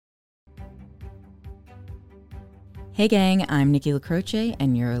Hey gang, I'm Nicole,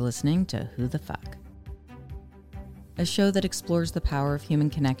 and you're listening to Who the Fuck? A show that explores the power of human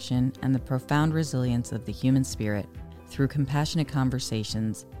connection and the profound resilience of the human spirit through compassionate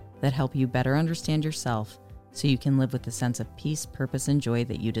conversations that help you better understand yourself so you can live with the sense of peace, purpose, and joy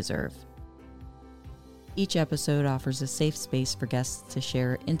that you deserve. Each episode offers a safe space for guests to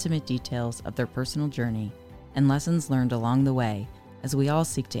share intimate details of their personal journey and lessons learned along the way as we all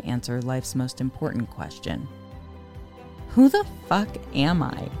seek to answer life's most important question: who the fuck am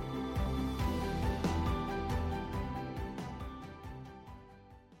I?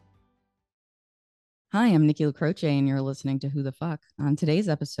 Hi, I'm Nicole, and you're listening to Who the Fuck? On today's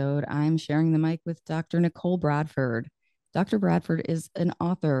episode, I'm sharing the mic with Dr. Nicole Bradford. Dr. Bradford is an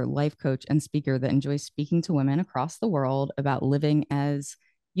author, life coach, and speaker that enjoys speaking to women across the world about living, as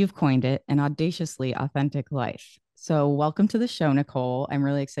you've coined it, an audaciously authentic life. So welcome to the show, Nicole. I'm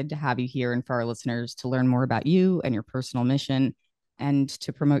really excited to have you here and for our listeners to learn more about you and your personal mission and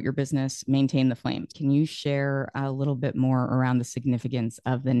to promote your business, Maintain the Flame. Can you share a little bit more around the significance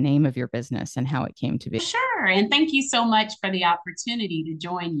of the name of your business and how it came to be? Sure. And thank you so much for the opportunity to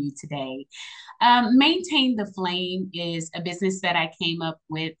join you today. Maintain the Flame is a business that I came up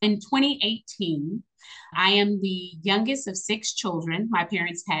with in 2018. I am the youngest of six children. My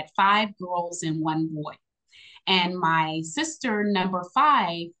parents had five girls and one boy. And my sister, number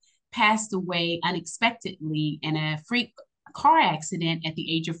five, passed away unexpectedly in a freak car accident at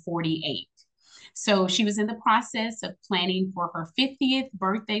the age of 48. So she was in the process of planning for her 50th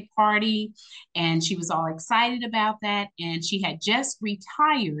birthday party, and she was all excited about that. And she had just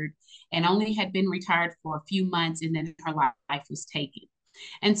retired and only had been retired for a few months, and then her life was taken.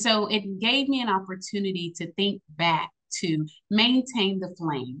 And so it gave me an opportunity to think back to maintain the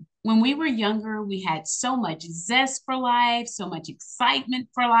flame. When we were younger, we had so much zest for life, so much excitement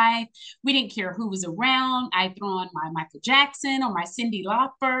for life. We didn't care who was around. I'd throw on my Michael Jackson or my Cyndi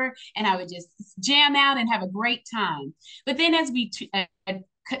Lauper, and I would just jam out and have a great time. But then as we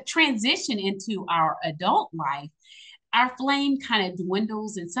transition into our adult life, our flame kind of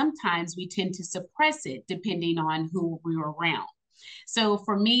dwindles, and sometimes we tend to suppress it depending on who we were around. So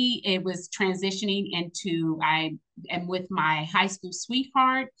for me, it was transitioning into I am with my high school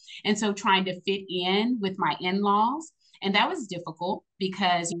sweetheart. And so trying to fit in with my in laws. And that was difficult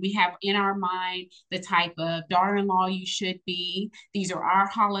because we have in our mind the type of daughter in law you should be. These are our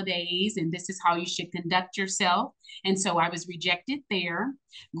holidays, and this is how you should conduct yourself. And so I was rejected there.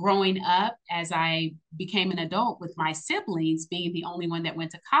 Growing up, as I became an adult with my siblings, being the only one that went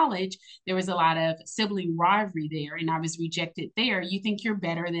to college, there was a lot of sibling rivalry there, and I was rejected there. You think you're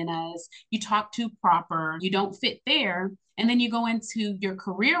better than us, you talk too proper, you don't fit there. And then you go into your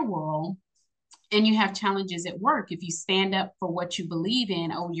career world and you have challenges at work. If you stand up for what you believe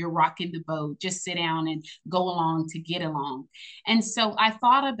in, oh, you're rocking the boat, just sit down and go along to get along. And so I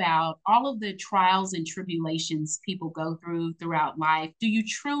thought about all of the trials and tribulations people go through throughout life. Do you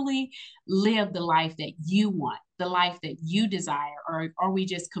truly live the life that you want, the life that you desire, or are we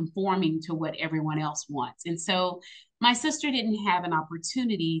just conforming to what everyone else wants? And so my sister didn't have an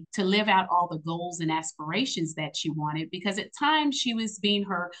opportunity to live out all the goals and aspirations that she wanted, because at times she was being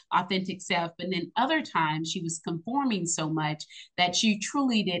her authentic self, but then other times she was conforming so much that she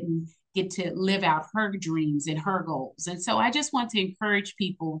truly didn't get to live out her dreams and her goals. And so I just want to encourage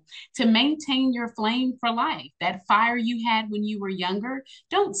people to maintain your flame for life. That fire you had when you were younger,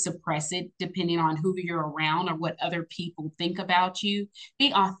 don't suppress it depending on who you're around or what other people think about you.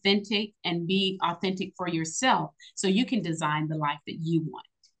 Be authentic and be authentic for yourself so you can design the life that you want.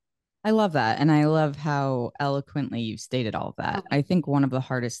 I love that. And I love how eloquently you've stated all of that. I think one of the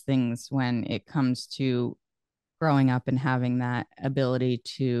hardest things when it comes to growing up and having that ability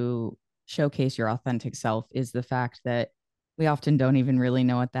to showcase your authentic self is the fact that we often don't even really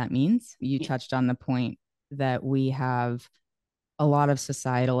know what that means. You touched on the point that we have a lot of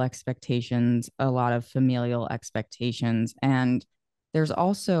societal expectations, a lot of familial expectations, and there's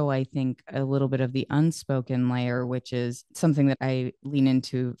also, I think, a little bit of the unspoken layer, which is something that I lean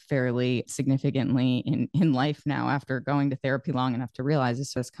into fairly significantly in life now after going to therapy long enough to realize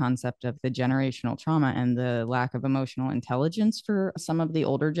this concept of the generational trauma and the lack of emotional intelligence for some of the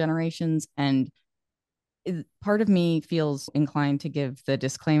older generations. And part of me feels inclined to give the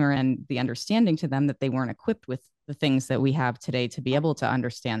disclaimer and the understanding to them that they weren't equipped with the things that we have today to be able to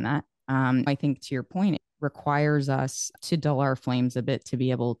understand that. I think to your point, it requires us to dull our flames a bit to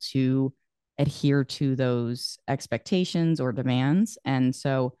be able to adhere to those expectations or demands. And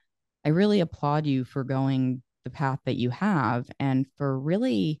so I really applaud you for going the path that you have and for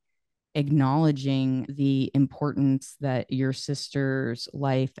really acknowledging the importance that your sister's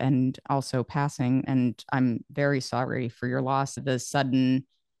life and also passing, and I'm very sorry for your loss. The sudden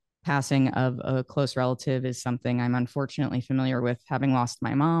passing of a close relative is something I'm unfortunately familiar with, having lost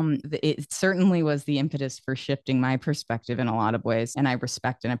my mom. It certainly was the impetus for shifting my perspective in a lot of ways. And I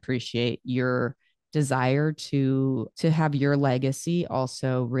respect and appreciate your desire to have your legacy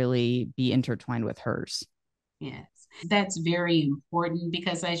also really be intertwined with hers. Yes. That's very important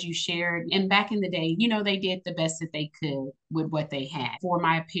because, as you shared, and back in the day, they did the best that they could with what they had for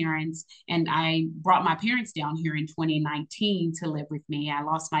my parents. And I brought my parents down here in 2019 to live with me. I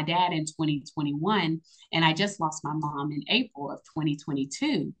lost my dad in 2021, and I just lost my mom in April of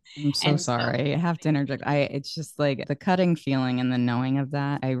 2022. I'm so And so, sorry. I have to interject. It's just like the cutting feeling and the knowing of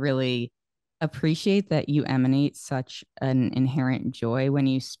that. I really appreciate that you emanate such an inherent joy when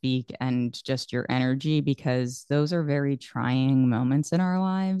you speak and just your energy, because those are very trying moments in our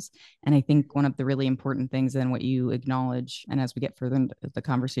lives. And I think one of the really important things, and what you acknowledge, and as we get further into the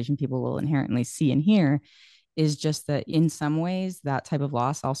conversation, people will inherently see and hear, is just that in some ways, that type of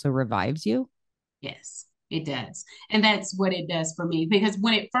loss also revives you. yes, it does. And that's what it does for me because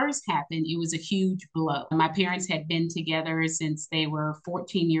when it first happened, it was a huge blow. My parents had been together since they were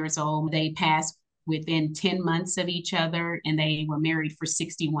 14 years old. They passed within 10 months of each other and they were married for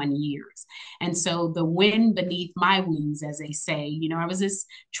 61 years. And so the wind beneath my wings, as they say, I was just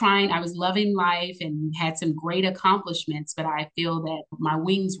I was loving life and had some great accomplishments, but I feel that my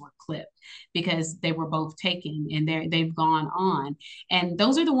wings were clipped because they were both taken and they've gone on. And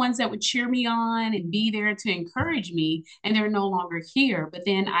those are the ones that would cheer me on and be there to encourage me. And they're no longer here. But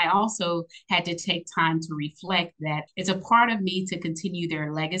then I also had to take time to reflect that it's a part of me to continue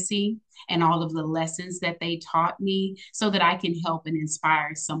their legacy and all of the lessons that they taught me so that I can help and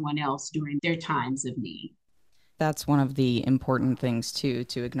inspire someone else during their times of need. That's one of the important things too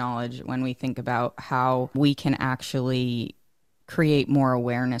to acknowledge when we think about how we can actually create more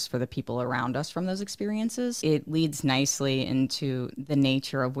awareness for the people around us from those experiences. It leads nicely into the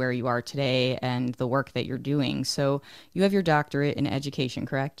nature of where you are today and the work that you're doing. So you have your doctorate in education,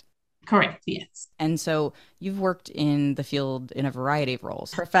 correct? Correct. Yes. And so you've worked in the field in a variety of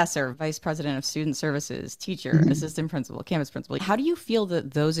roles: professor, vice president of student services, teacher, Mhm. assistant principal, campus principal. How do you feel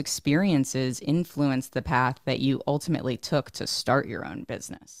that those experiences influenced the path that you ultimately took to start your own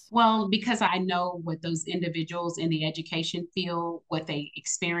business? Well, because I know what those individuals in the education field, what they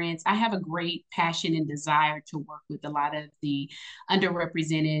experience, I have a great passion and desire to work with a lot of the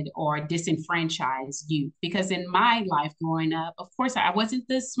underrepresented or disenfranchised youth. Because in my life growing up, of course, I wasn't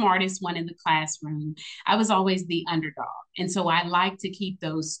the smartest one in the classroom. I was always the underdog. And so I like to keep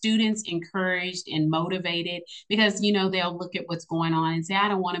those students encouraged and motivated because, they'll look at what's going on and say, I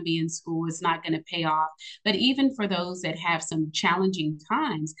don't want to be in school. It's not going to pay off. But even for those that have some challenging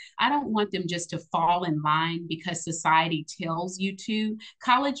times, I don't want them just to fall in line because society tells you to.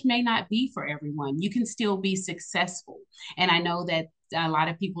 College may not be for everyone. You can still be successful. And I know that a lot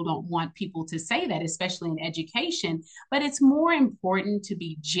of people don't want people to say that, especially in education, but it's more important to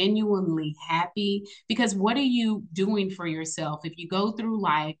be genuinely happy because what are you doing for yourself? If you go through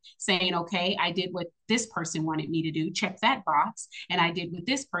life saying, okay, I did what this person wanted me to do, check that box, and I did what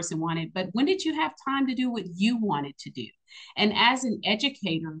this person wanted, but when did you have time to do what you wanted to do? And as an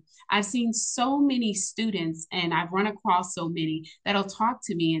educator, I've seen so many students and I've run across so many that'll talk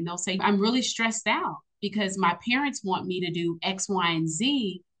to me and they'll say, I'm really stressed out because my parents want me to do X, Y, and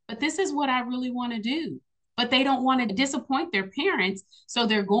Z, but this is what I really want to do. But they don't want to disappoint their parents. So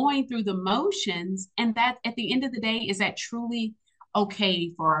they're going through the motions. And that at the end of the day, is that truly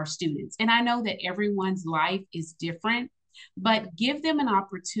okay for our students? And I know that everyone's life is different, but give them an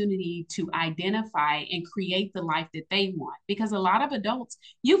opportunity to identify and create the life that they want. Because a lot of adults,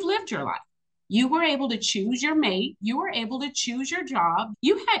 you've lived your life. You were able to choose your mate, you were able to choose your job,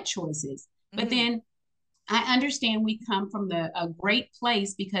 you had choices. But Mm-hmm. then I understand we come from a great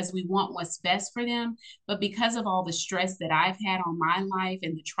place because we want what's best for them. But because of all the stress that I've had on my life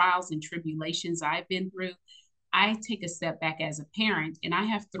and the trials and tribulations I've been through, I take a step back as a parent, and I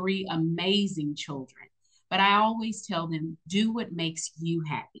have three amazing children. But I always tell them, do what makes you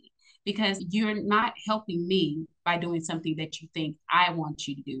happy because you're not helping me by doing something that you think I want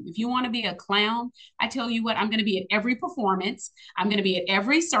you to do. If you want to be a clown, I tell you what, I'm going to be at every performance, I'm going to be at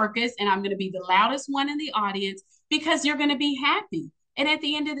every circus, and I'm going to be the loudest one in the audience because you're going to be happy. And at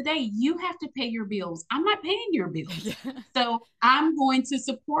the end of the day, you have to pay your bills. I'm not paying your bills. Yeah. So I'm going to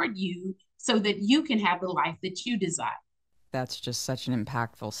support you so that you can have the life that you desire. That's just such an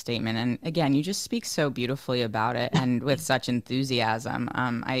impactful statement. And again, you just speak so beautifully about it and with such enthusiasm.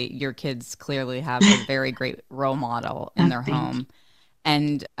 Your kids clearly have a very great role model in their Thank you. home.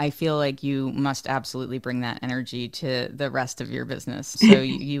 And I feel like you must absolutely bring that energy to the rest of your business. So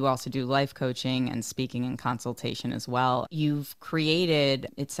you also do life coaching and speaking and consultation as well. You've created,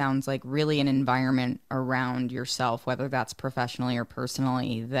 it sounds like, really an environment around yourself, whether that's professionally or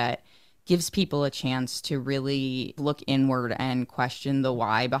personally, that gives people a chance to really look inward and question the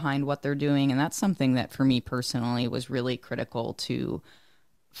why behind what they're doing. And that's something that for me personally was really critical to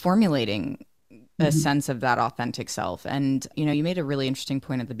formulating a Mhm. sense of that authentic self. And, you made a really interesting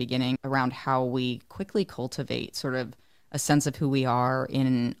point at the beginning around how we quickly cultivate sort of a sense of who we are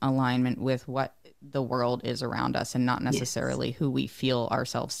in alignment with what the world is around us and not Yes. necessarily who we feel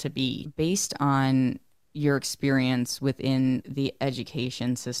ourselves to be. Based on your experience within the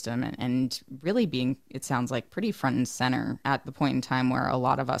education system and really being, it sounds like, pretty front and center at the point in time where a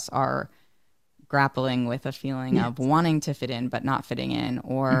lot of us are grappling with a feeling of Yes. wanting to fit in but not fitting in,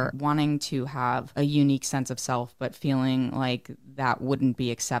 or wanting to have a unique sense of self but feeling like that wouldn't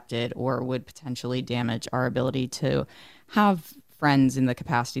be accepted or would potentially damage our ability to have friends in the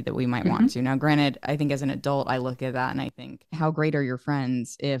capacity that we might want Mhm. to. Now, granted, I think as an adult, I look at that and I think, how great are your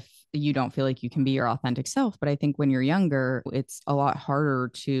friends if you don't feel like you can be your authentic self? But I think when you're younger, it's a lot harder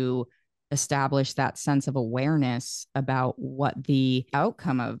to establish that sense of awareness about what the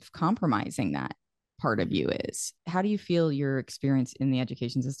outcome of compromising that part of you is. How do you feel your experience in the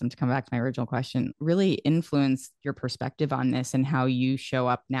education system, to come back to my original question, really influenced your perspective on this and how you show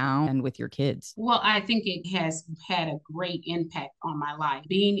up now and with your kids? Well, I think it has had a great impact on my life.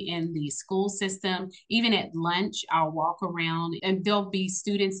 Being in the school system, even at lunch, I'll walk around and there'll be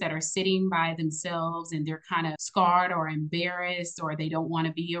students that are sitting by themselves and they're kind of scarred or embarrassed or they don't want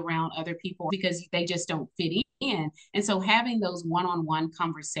to be around other people because they just don't fit in. And so having those one-on-one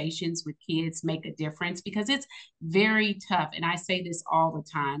conversations with kids make a difference because it's very tough. And I say this all the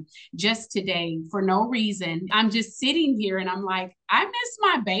time. Just today, for no reason, I'm just sitting here and I'm like, I miss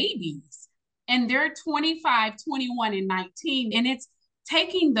my babies and they're 25, 21, and 19. And it's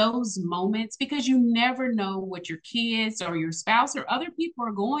taking those moments because you never know what your kids or your spouse or other people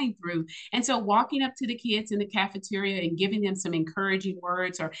are going through. And so walking up to the kids in the cafeteria and giving them some encouraging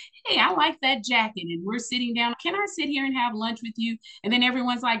words or, hey, I like that jacket. And we're sitting down. Can I sit here and have lunch with you? And then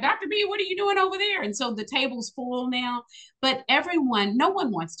everyone's like, Dr. B, what are you doing over there? And so the table's full now. But everyone, no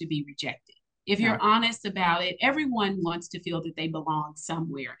one wants to be rejected. If No. you're honest about it, everyone wants to feel that they belong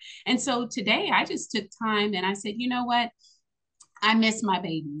somewhere. And so today I just took time and I said, you know what? I miss my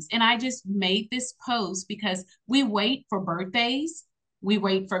babies. And I just made this post because we wait for birthdays, we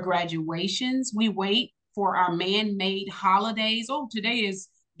wait for graduations, we wait for our man made holidays. Oh, today is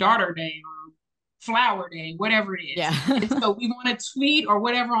daughter day or flower day, whatever it is. Yeah. And so we want to tweet or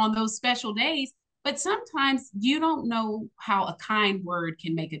whatever on those special days. But sometimes you don't know how a kind word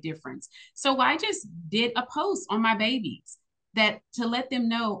can make a difference. So I just did a post on my babies that to let them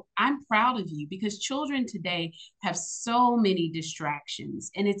know I'm proud of you because children today have so many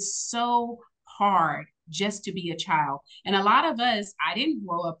distractions and it's so hard just to be a child. And a lot of us, I didn't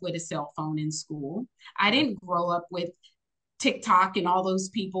grow up with a cell phone in school. I Yeah. didn't grow up with TikTok and all those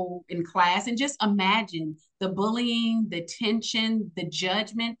people in class. And just imagine the bullying, the tension, the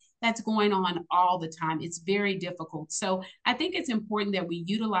judgment that's going on all the time. It's very difficult. So I think it's important that we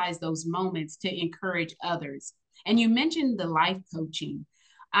utilize those moments to encourage others. And you mentioned the life coaching.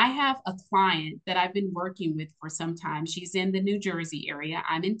 I have a client that I've been working with for some time. She's in the New Jersey area.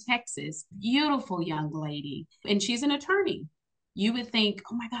 I'm in Texas. Beautiful young lady. And she's an attorney. You would think,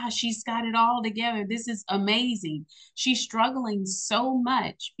 oh my gosh, she's got it all together. This is amazing. She's struggling so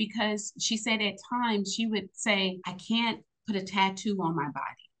much because she said at times she would say, I can't put a tattoo on my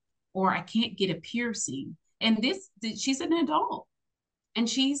body or I can't get a piercing. And she's an adult and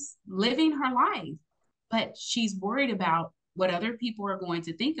she's living her life, but she's worried about what other people are going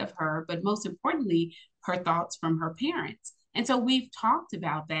to think of her, but most importantly, her thoughts from her parents. And so we've talked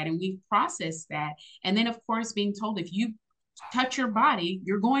about that and we've processed that. And then, of course, being told if you touch your body,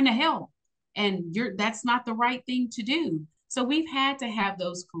 you're going to hell. And that's not the right thing to do. So we've had to have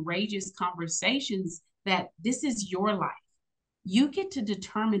those courageous conversations that this is your life. You get to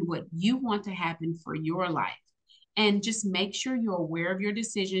determine what you want to happen for your life and just make sure you're aware of your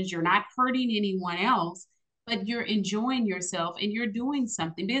decisions. You're not hurting anyone else, but you're enjoying yourself and you're doing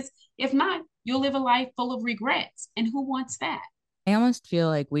something. Because if not, you'll live a life full of regrets. And who wants that? I almost feel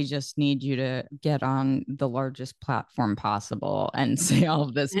like we just need you to get on the largest platform possible and say all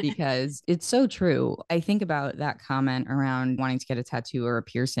of this because it's so true. I think about that comment around wanting to get a tattoo or a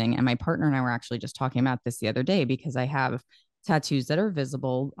piercing. And my partner and I were actually just talking about this the other day because I have tattoos that are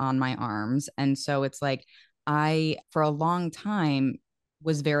visible on my arms. And so it's like, for a long time,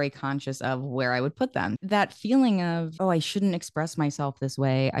 was very conscious of where I would put them. That feeling of, oh, I shouldn't express myself this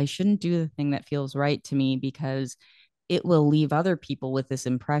way. I shouldn't do the thing that feels right to me because it will leave other people with this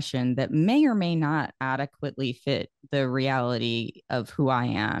impression that may or may not adequately fit the reality of who I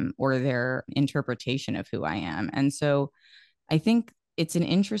am or their interpretation of who I am. And so I think it's an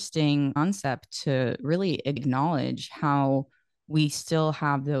interesting concept to really acknowledge how we still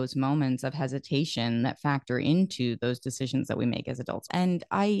have those moments of hesitation that factor into those decisions that we make as adults. And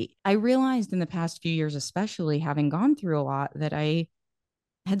I realized in the past few years, especially having gone through a lot, that I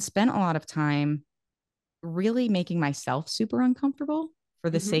had spent a lot of time really making myself super uncomfortable for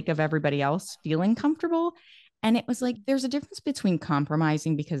the Mm-hmm. sake of everybody else feeling comfortable. And it was like, there's a difference between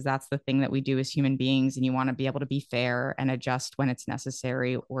compromising because that's the thing that we do as human beings, and you want to be able to be fair and adjust when it's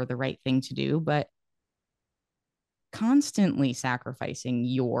necessary or the right thing to do. But constantly sacrificing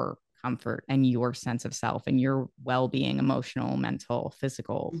your comfort and your sense of self and your well being, emotional, mental,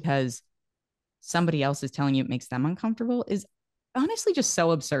 physical, because somebody else is telling you it makes them uncomfortable is honestly just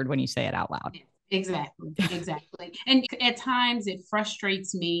so absurd when you say it out loud. Yes, exactly, exactly. And at times it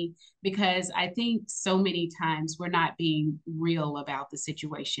frustrates me because I think so many times we're not being real about the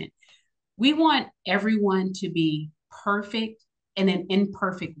situation. We want everyone to be perfect in an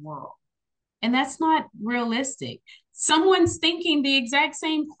imperfect world. And that's not realistic. Someone's thinking the exact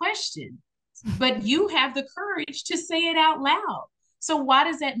same question, but you have the courage to say it out loud. So why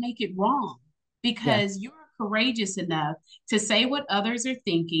does that make it wrong? Yeah. Because you're courageous enough to say what others are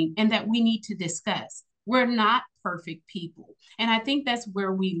thinking and that we need to discuss. We're not perfect people. And I think that's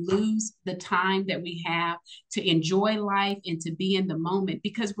where we lose the time that we have to enjoy life and to be in the moment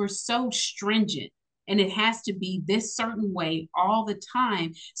because we're so stringent and it has to be this certain way all the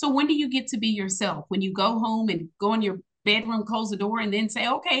time. So when do you get to be yourself? When you go home and go in your bedroom, close the door, and then say,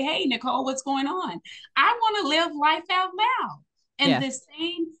 okay, hey, Nicole, what's going on? I want to live life out loud. And Yeah. the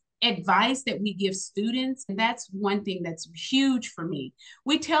same advice that we give students, and that's one thing that's huge for me.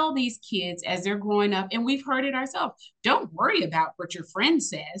 We tell these kids as they're growing up, and we've heard it ourselves, don't worry about what your friend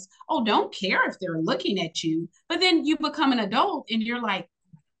says. Oh, don't care if they're looking at you. But then you become an adult and you're like,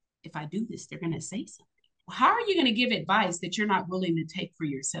 if I do this, they're going to say something. How are you going to give advice that you're not willing to take for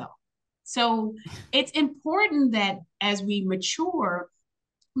yourself? So it's important that as we mature,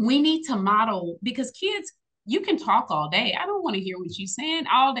 we need to model because kids, you can talk all day. I don't want to hear what you're saying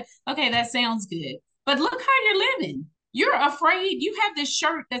all day. Okay, that sounds good. But look how you're living. You're afraid. You have this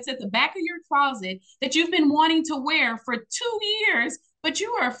shirt that's at the back of your closet that you've been wanting to wear for 2 years, but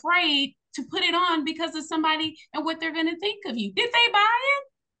you are afraid to put it on because of somebody and what they're going to think of you. Did they buy it?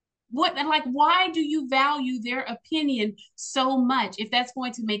 What and like why do you value their opinion so much if that's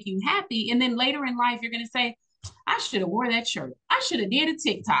going to make you happy and then later in life you're going to say I should have wore that shirt, I should have did a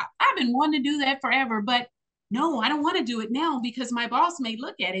TikTok, I've been wanting to do that forever, but no, I don't want to do it now because my boss may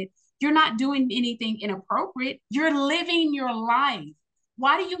look at it. You're not doing anything inappropriate, you're living your life.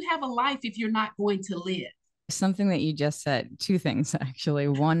 Why do you have a life if you're not going to live? Something that you just said, two things actually.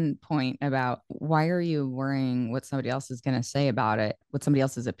 One point about why are you worrying what somebody else is going to say about it, what somebody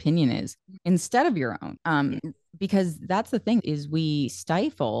else's opinion is instead of your own. Yeah. Because that's the thing is we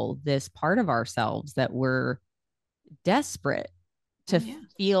stifle this part of ourselves that we're desperate Oh to yeah.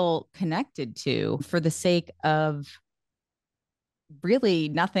 feel connected to for the sake of really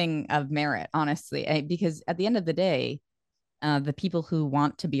nothing of merit, honestly. Because at the end of the day, the people who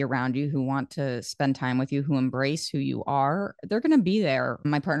want to be around you, who want to spend time with you, who embrace who you are, they're going to be there.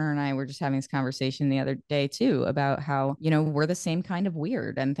 My partner and I were just having this conversation the other day too about how, we're the same kind of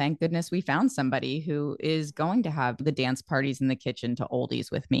weird. And thank goodness we found somebody who is going to have the dance parties in the kitchen to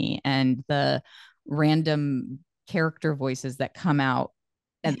oldies with me and the random character voices that come out.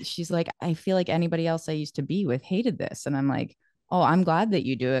 And she's like, I feel like anybody else I used to be with hated this. And I'm like, oh, I'm glad that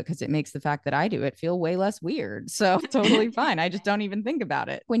you do it because it makes the fact that I do it feel way less weird. So totally fine. I just don't even think about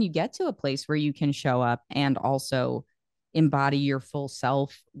it. When you get to a place where you can show up and also embody your full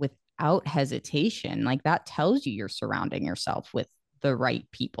self without hesitation, like that tells you you're surrounding yourself with the right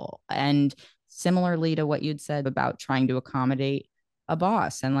people. And similarly to what you'd said about trying to accommodate a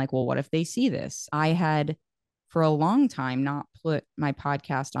boss and like, well, what if they see this? I had for a long time not put my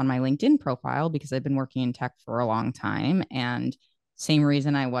podcast on my LinkedIn profile because I've been working in tech for a long time. And same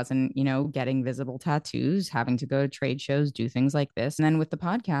reason I wasn't, getting visible tattoos, having to go to trade shows, do things like this. And then with the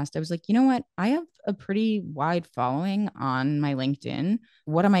podcast, I was like, you know what? I have a pretty wide following on my LinkedIn.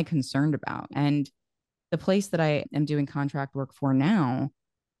 What am I concerned about? And the place that I am doing contract work for now,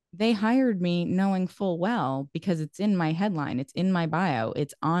 they hired me knowing full well because it's in my headline, it's in my bio,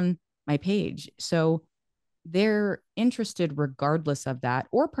 it's on my page. So they're interested regardless of that,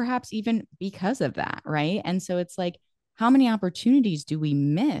 or perhaps even because of that. Right. And so it's like, how many opportunities do we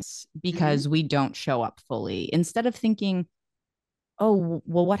miss Hmm. because we don't show up fully? Instead of thinking, oh,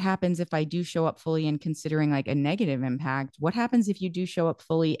 well, what happens if I do show up fully and considering like a negative impact? What happens if you do show up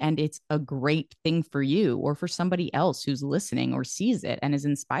fully and it's a great thing for you or for somebody else who's listening or sees it and is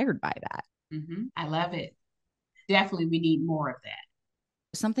inspired by that? Hmm. I love it. Definitely, we need more of that.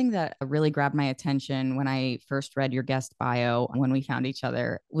 Something that really grabbed my attention when I first read your guest bio when we found each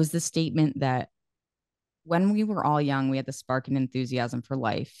other was the statement that when we were all young, we had the spark and enthusiasm for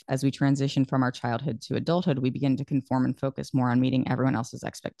life. As we transition from our childhood to adulthood, we begin to conform and focus more on meeting everyone else's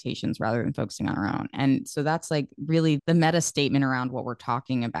expectations rather than focusing on our own. And so that's like really the meta statement around what we're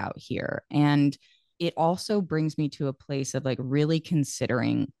talking about here. And it also brings me to a place of like really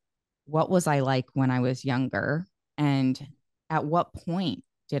considering what was I like when I was younger, and at what point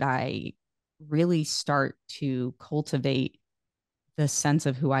did I really start to cultivate the sense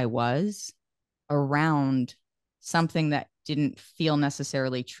of who I was around something that didn't feel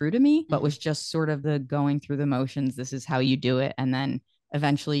necessarily true to me, but Hmm. was just sort of the going through the motions. This is how you do it. And then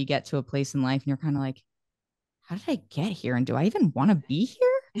eventually you get to a place in life and you're kind of like, how did I get here? And do I even want to be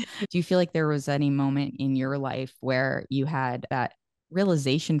here? Do you feel like there was any moment in your life where you had that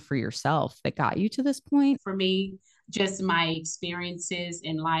realization for yourself that got you to this point? For me, just my experiences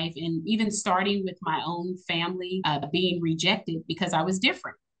in life, and even starting with my own family, being rejected because I was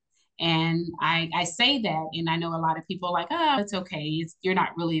different. And I say that, and I know a lot of people are like, oh, it's okay. You're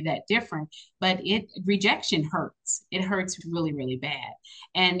not really that different. But rejection hurts. It hurts really, really bad.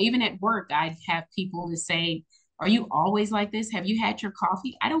 And even at work, I'd have people to say, are you always like this? Have you had your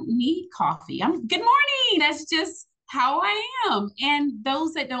coffee? I don't need coffee. I'm good morning. That's just how I am. And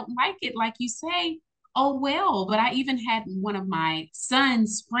those that don't like it, like you say, oh well. But I even had one of my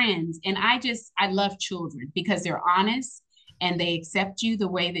son's friends, and I love children because they're honest and they accept you the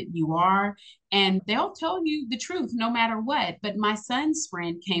way that you are, and they'll tell you the truth no matter what. But my son's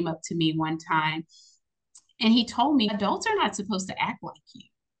friend came up to me one time and he told me adults are not supposed to act like you.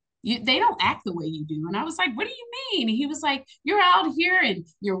 They don't act the way you do. And I was like, what do you mean? And he was like, you're out here and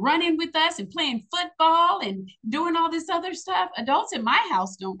you're running with us and playing football and doing all this other stuff. Adults in my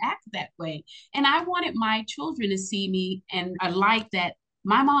house don't act that way. And I wanted my children to see me and I like that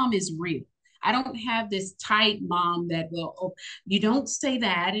my mom is real. I don't have this tight mom that will, oh, you don't say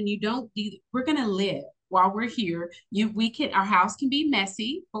that and you don't do, we're going to live while we're here. Our house can be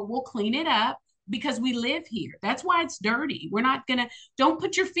messy, but we'll clean it up because we live here. That's why it's dirty. We're not going to, don't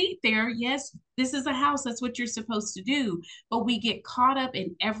put your feet there. Yes, this is a house. That's what you're supposed to do. But we get caught up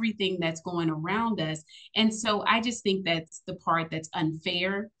in everything that's going around us. And so I just think that's the part that's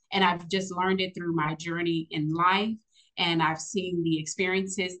unfair. And I've just learned it through my journey in life. And I've seen the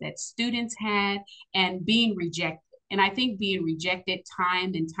experiences that students had and being rejected. And I think being rejected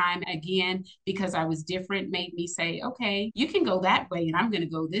time and time again because I was different made me say, okay, you can go that way and I'm going to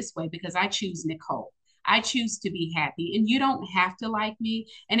go this way because I choose Nicole. I choose to be happy and you don't have to like me.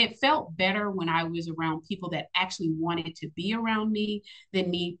 And it felt better when I was around people that actually wanted to be around me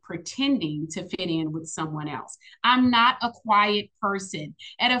than me pretending to fit in with someone else. I'm not a quiet person.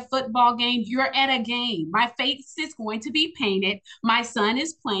 At a football game, you're at a game. My face is going to be painted. My son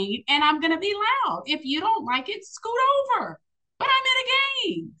is playing, and I'm going to be loud. If you don't like it, scoot over. But I'm at a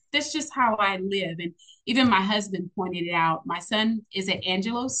game. That's just how I live. And even my husband pointed it out. My son is at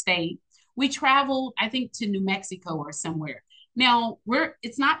Angelo State. We traveled, I think, to New Mexico or somewhere. Now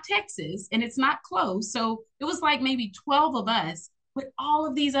it's not Texas and it's not close. So it was like maybe 12 of us with all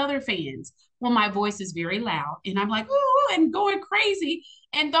of these other fans. Well, my voice is very loud and I'm like, ooh, and going crazy.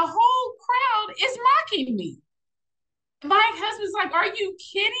 And the whole crowd is mocking me. My husband's like, are you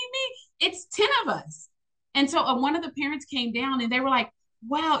kidding me? It's 10 of us. And so one of the parents came down and they were like,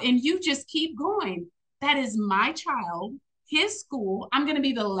 wow, and you just keep going. That is my child, his school. I'm going to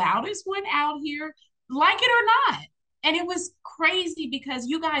be the loudest one out here, like it or not. And it was crazy because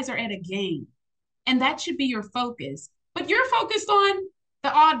you guys are at a game and that should be your focus. But you're focused on the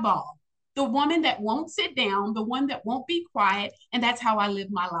oddball, the woman that won't sit down, the one that won't be quiet. And that's how I live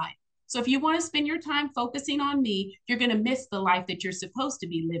my life. So if you want to spend your time focusing on me, you're going to miss the life that you're supposed to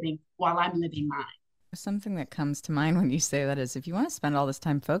be living while I'm living mine. Something that comes to mind when you say that is if you want to spend all this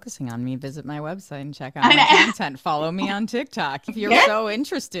time focusing on me, visit my website and check out my content. Follow me on TikTok. If you're Yes, so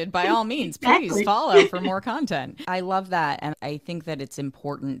interested, by all means, please exactly. follow for more content. I love that. And I think that it's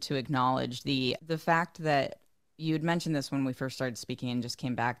important to acknowledge the fact that you had mentioned this when we first started speaking and just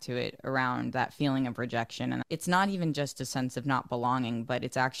came back to it around that feeling of rejection. And it's not even just a sense of not belonging, but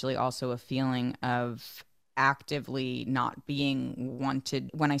it's actually also a feeling of actively not being wanted.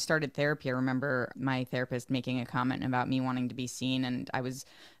 When I started therapy, I remember my therapist making a comment about me wanting to be seen, and I was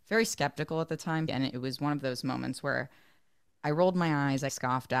very skeptical at the time. And it was one of those moments where I rolled my eyes, I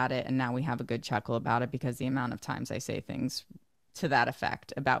scoffed at it, and now we have a good chuckle about it because the amount of times I say things to that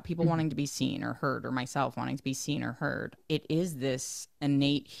effect about people Mhm. wanting to be seen or heard, or myself wanting to be seen or heard. It is this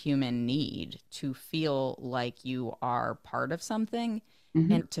innate human need to feel like you are part of something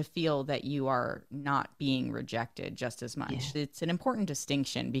Mhm. and to feel that you are not being rejected just as much. Yeah. It's an important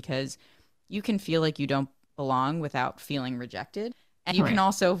distinction because you can feel like you don't belong without feeling rejected. And you can Correct.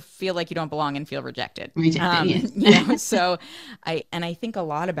 also feel like you don't belong and feel rejected. Rejected. Yes. So I think a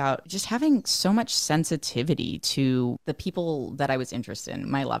lot about just having so much sensitivity to the people that I was interested in,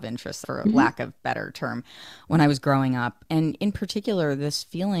 my love interests, for Mhm. lack of better term, when I was growing up. And in particular, this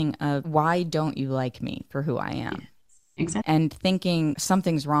feeling of why don't you like me for who I Yes. am? Exactly. And thinking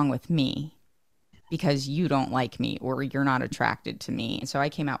something's wrong with me because you don't like me or you're not attracted to me. And so I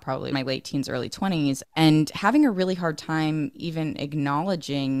came out probably in my late teens, early 20s, and having a really hard time even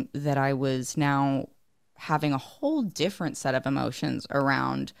acknowledging that I was now having a whole different set of emotions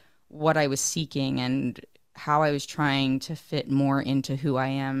around what I was seeking and how I was trying to fit more into who I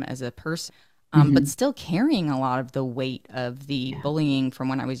am as a person. But Mhm. still carrying a lot of the weight of the Yeah. bullying from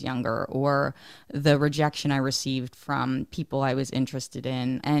when I was younger or the rejection I received from people I was interested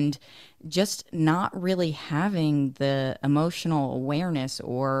in. And just not really having the emotional awareness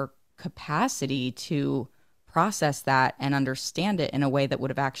or capacity to process that and understand it in a way that would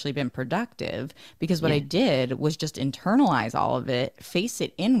have actually been productive. Because what I Yeah. did was just internalize all of it, face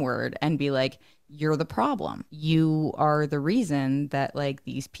it inward, and be like, you're the problem. You are the reason that like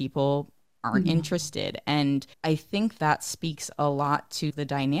these people aren't Mhm. interested. And I think that speaks a lot to the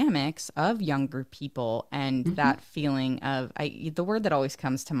dynamics of younger people and Mhm. that feeling of the word that always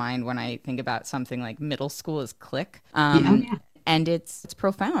comes to mind when I think about something like middle school is click. Yeah. Oh, yeah. And it's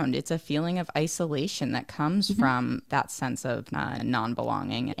profound. It's a feeling of isolation that comes Mhm. from that sense of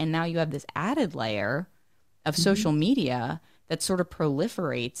non-belonging. And now you have this added layer of Mhm. social media that sort of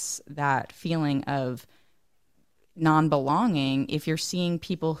proliferates that feeling of non-belonging if you're seeing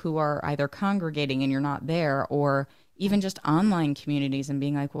people who are either congregating and you're not there, or even just online communities and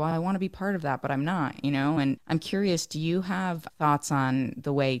being like, well, I want to be part of that but I'm not, and I'm curious, do you have thoughts on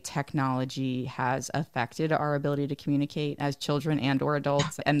the way technology has affected our ability to communicate as children and or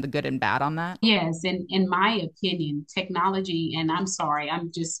adults, and the good and bad on that? Yes, and in my opinion, technology, and I'm sorry,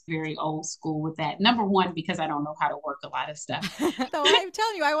 I'm just very old school with that. Number one, because I don't know how to work a lot of stuff. So I'm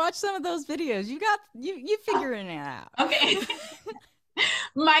telling you, I watched some of those videos. You figuring it out. Okay.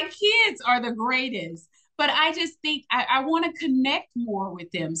 My kids are the greatest, but I just think I want to connect more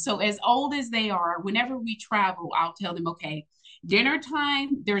with them. So, as old as they are, whenever we travel, I'll tell them, okay, dinner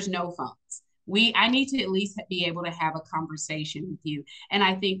time, there's no phones. I need to at least be able to have a conversation with you. And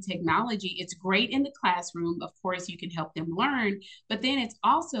I think technology, it's great in the classroom. Of course, you can help them learn, but then it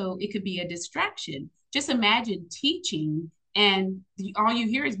could be a distraction. Just imagine teaching and all you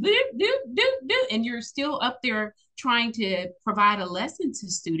hear is doop, doop, doop, doop, and you're still up there trying to provide a lesson to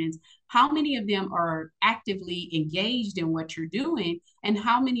students. How many of them are actively engaged in what you're doing, and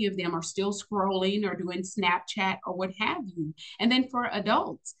how many of them are still scrolling or doing Snapchat or what have you? And then for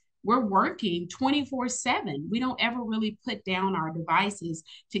adults, we're working 24/7. We don't ever really put down our devices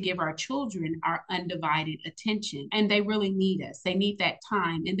to give our children our undivided attention. And they really need us. They need that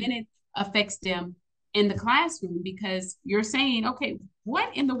time. And then it affects them in the classroom because you're saying, okay,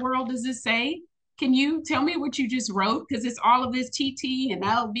 what in the world does this say? Can you tell me what you just wrote? Because it's all of this TT and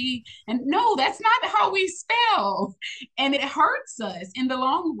LB. And no, that's not how we spell. And it hurts us in the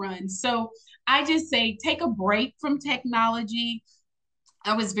long run. So I just say take a break from technology.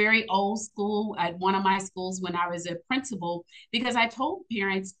 I was very old school at one of my schools when I was a principal because I told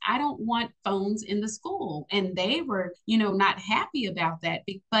parents I don't want phones in the school. And they were, not happy about that.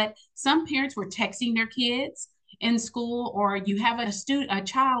 But some parents were texting their kids in school, or you have a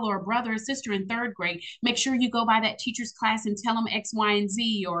child or a brother or sister in third grade, make sure you go by that teacher's class and tell them X, Y, and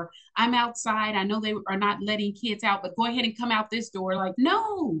Z, or I'm outside. I know they are not letting kids out, but go ahead and come out this door. Like,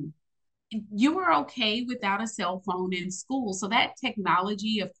 no, you were okay without a cell phone in school. So that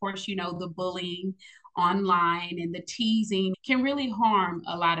technology, of course, the bullying online and the teasing can really harm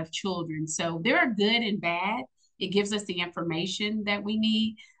a lot of children. So there are good and bad. It gives us the information that we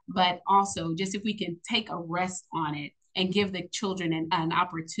need, but also just if we can take a rest on it and give the children an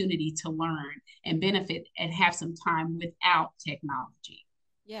opportunity to learn and benefit and have some time without technology.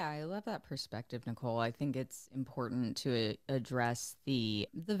 Yeah, I love that perspective, Nicole. I think it's important to address the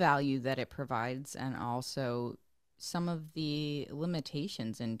value that it provides and also some of the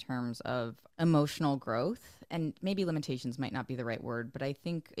limitations in terms of emotional growth. And maybe limitations might not be the right word, but I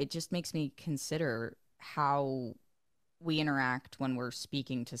think it just makes me consider how we interact when we're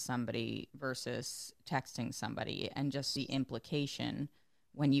speaking to somebody versus texting somebody, and just the implication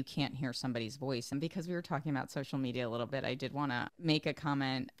when you can't hear somebody's voice. And because we were talking about social media a little bit, I did want to make a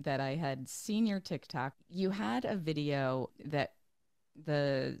comment that I had seen your TikTok. You had a video that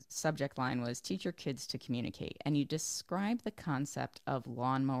the subject line was teach your kids to communicate, and you described the concept of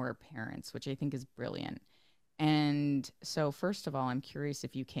lawnmower parents, which I think is brilliant. And so, first of all, I'm curious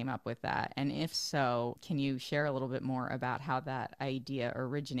if you came up with that. And if so, can you share a little bit more about how that idea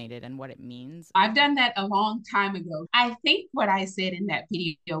originated and what it means? I've done that a long time ago. I think what I said in that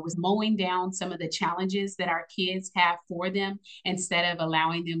video was mowing down some of the challenges that our kids have for them instead of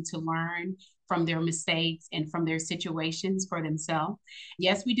allowing them to learn from their mistakes and from their situations for themselves.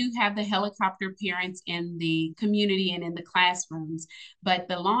 Yes, we do have the helicopter parents in the community and in the classrooms, but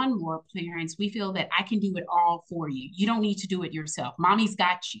the lawnmower parents, we feel that I can do it all for you. You don't need to do it yourself. Mommy's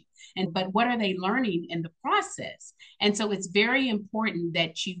got you. And but what are they learning in the process? And so it's very important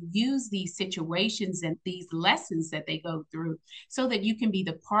that you use these situations and these lessons that they go through so that you can be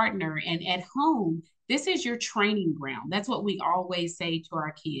the partner. And at home, this is your training ground. That's what we always say to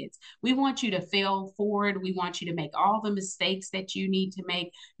our kids. We want you to fail forward. We want you to make all the mistakes that you need to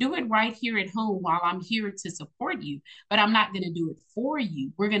make. Do it right here at home while I'm here to support you. But I'm not going to do it for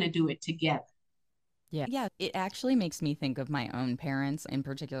you. We're going to do it together. Yeah. Yeah. It actually makes me think of my own parents, in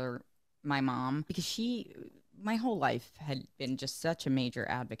particular, my mom, because my whole life had been just such a major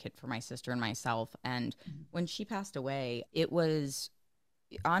advocate for my sister and myself. And when she passed away, it was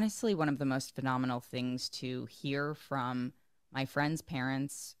honestly one of the most phenomenal things to hear from my friends'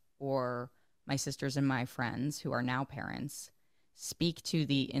 parents, or my sisters and my friends who are now parents, speak to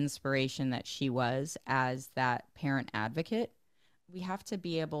the inspiration that she was as that parent advocate. We have to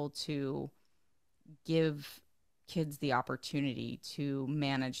be able to give kids the opportunity to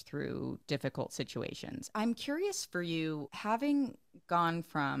manage through difficult situations. I'm curious for you, having gone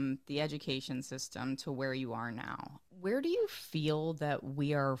from the education system to where you are now, where do you feel that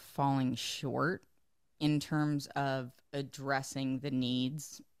we are falling short in terms of addressing the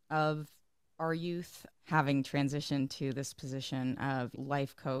needs of our youth? Having transitioned to this position of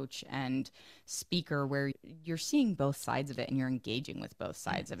life coach and speaker, where you're seeing both sides of it and you're engaging with both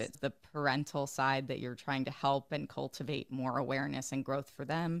sides of it, the parental side that you're trying to help and cultivate more awareness and growth for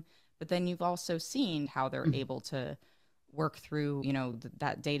them, but then you've also seen how they're able to work through,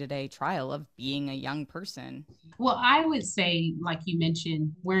 that day-to-day trial of being a young person. Well, I would say, like you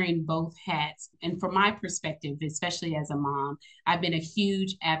mentioned, wearing both hats. And from my perspective, especially as a mom, I've been a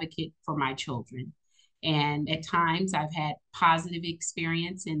huge advocate for my children. And at times I've had positive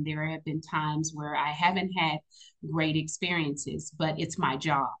experience, and there have been times where I haven't had great experiences, but it's my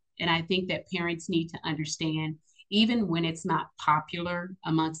job. And I think that parents need to understand, even when it's not popular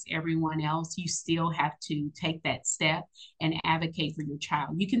amongst everyone else, you still have to take that step and advocate for your child.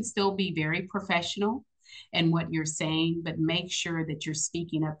 You can still be very professional in what you're saying, but make sure that you're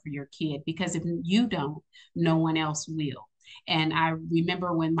speaking up for your kid, because if you don't, no one else will. And I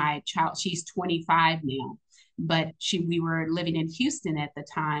remember when my child, she's 25 now, but we were living in Houston at the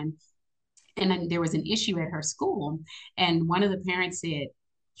time, and then there was an issue at her school, and one of the parents said,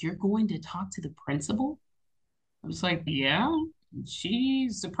 "You're going to talk to the principal?" I was like, "Yeah,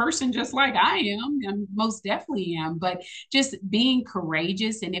 she's a person just like I am, and most definitely am." But just being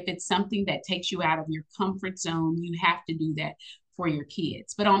courageous, and if it's something that takes you out of your comfort zone, you have to do that for your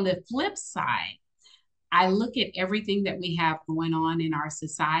kids. But on the flip side, I look at everything that we have going on in our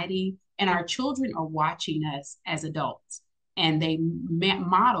society, and our children are watching us as adults, and they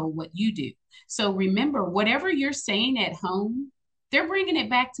model what you do. So remember, whatever you're saying at home, they're bringing it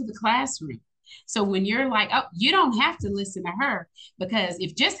back to the classroom. So when you're like, "Oh, you don't have to listen to her, because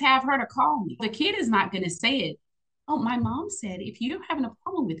if just have her to call me," the kid is not going to say it. "Oh, my mom said if you're having a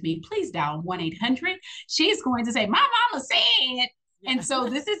problem with me, please dial 1-800." She's going to say, "My mama said." Yeah. And so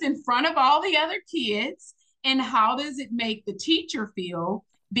this is in front of all the other kids. And how does it make the teacher feel?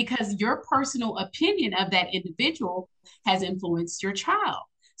 Because your personal opinion of that individual has influenced your child.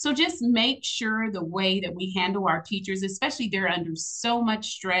 So just make sure the way that we handle our teachers, especially they're under so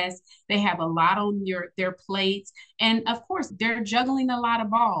much stress, they have a lot on their plates. And of course, they're juggling a lot of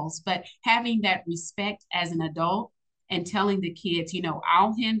balls, but having that respect as an adult and telling the kids,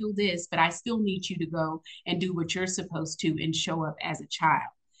 "I'll handle this, but I still need you to go and do what you're supposed to and show up as a child."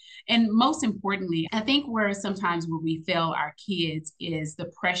 And most importantly, I think where we fail our kids is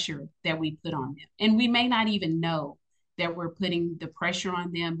the pressure that we put on them. And we may not even know that we're putting the pressure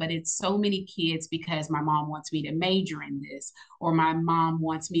on them, but it's so many kids because my mom wants me to major in this, or my mom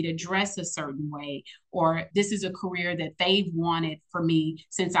wants me to dress a certain way, or this is a career that they've wanted for me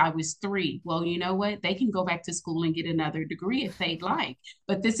since I was 3. Well, you know what? They can go back to school and get another degree if they'd like,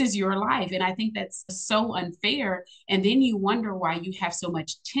 but this is your life. And I think that's so unfair. And then you wonder why you have so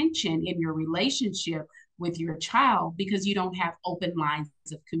much tension in your relationship with your child because you don't have open lines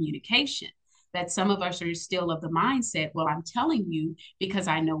of communication. That some of us are still of the mindset, well, I'm telling you because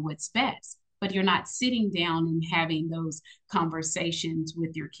I know what's best. But you're not sitting down and having those conversations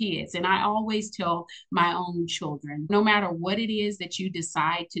with your kids. And I always tell my own children, no matter what it is that you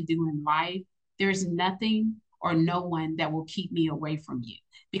decide to do in life, there's nothing or no one that will keep me away from you,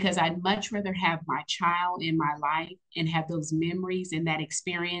 because I'd much rather have my child in my life and have those memories and that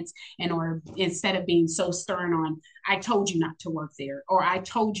experience, in order, instead of being so stern on, I told you not to work there, or I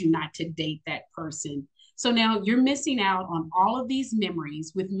told you not to date that person. So now you're missing out on all of these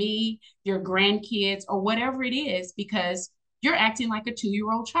memories with me, your grandkids, or whatever it is, because you're acting like a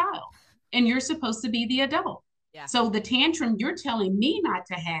 2-year-old child and you're supposed to be the adult. Yeah. So the tantrum you're telling me not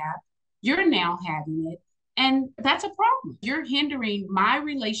to have, you're now having it. And that's a problem. You're hindering my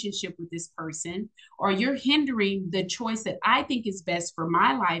relationship with this person, or you're hindering the choice that I think is best for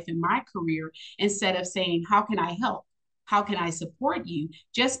my life and my career, instead of saying, how can I help? How can I support you?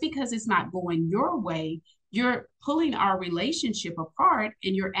 Just because it's not going your way, you're pulling our relationship apart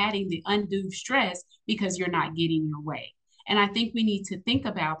and you're adding the undue stress because you're not getting your way. And I think we need to think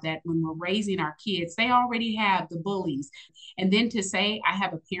about that when we're raising our kids. They already have the bullies. And then to say, I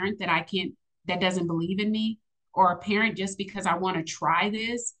have a parent that I can't, that doesn't believe in me, or a parent just because I want to try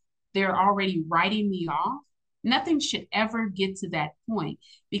this, they're already writing me off. Nothing should ever get to that point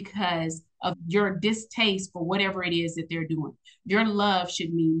because of your distaste for whatever it is that they're doing. Your love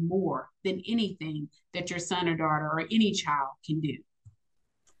should mean more than anything that your son or daughter or any child can do.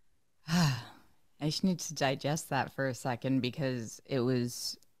 I just need to digest that for a second because it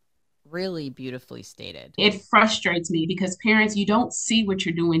was really beautifully stated. It frustrates me because parents, you don't see what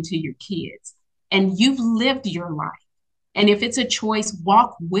you're doing to your kids, and you've lived your life. And if it's a choice,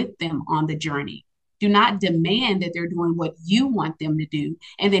 walk with them on the journey. Do not demand that they're doing what you want them to do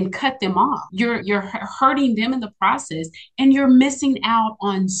and then cut them off. You're hurting them in the process, and you're missing out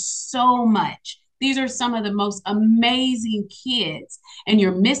on so much. These are some of the most amazing kids, and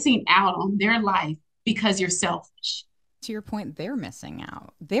you're missing out on their life because you're selfish. To your point, they're missing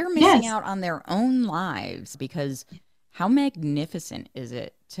out. They're missing Yes, out on their own lives because how magnificent is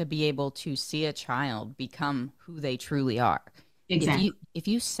it to be able to see a child become who they truly are? exactly. If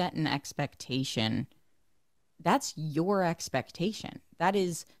you set an expectation, that's your expectation. That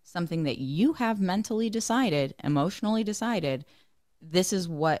is something that you have mentally decided, emotionally decided, this is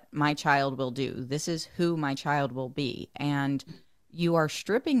what my child will do. This is who my child will be. And you are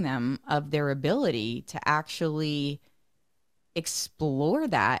stripping them of their ability to actually explore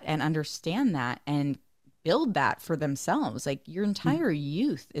that and understand that and build that for themselves. Like your entire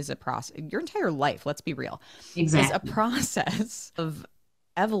youth is a process, your entire life, let's be real, is a Exactly. process of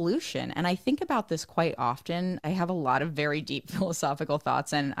evolution. And I think about this quite often. I have a lot of very deep philosophical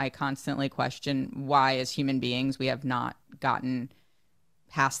thoughts, and I constantly question why, as human beings, we have not gotten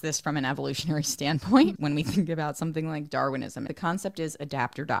past this from an evolutionary standpoint. When we think about something like Darwinism, the concept is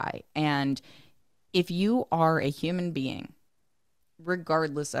adapt or die. And if you are a human being,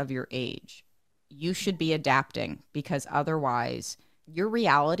 regardless of your age, you should be adapting, because otherwise your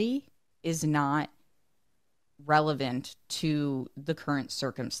reality is not relevant to the current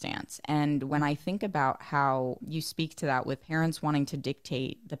circumstance. And when I think about how you speak to that with parents wanting to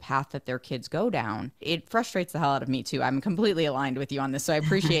dictate the path that their kids go down, it frustrates the hell out of me too. I'm completely aligned with you on this. So I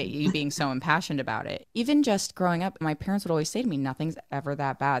appreciate you being so impassioned about it. Even just growing up, my parents would always say to me, nothing's ever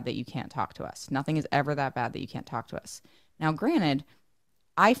that bad that you can't talk to us. Nothing is ever that bad that you can't talk to us. Now, granted,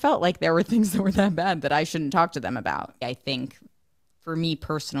 I felt like there were things that were that bad that I shouldn't talk to them about. I think for me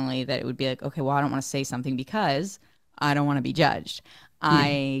personally, that it would be like, okay, well, I don't want to say something because I don't want to be judged. Yeah,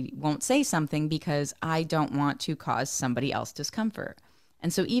 I won't say something because I don't want to cause somebody else discomfort.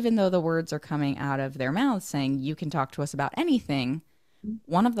 And so even though the words are coming out of their mouths saying, you can talk to us about anything,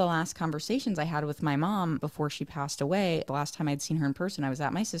 one of the last conversations I had with my mom before she passed away, the last time I'd seen her in person, I was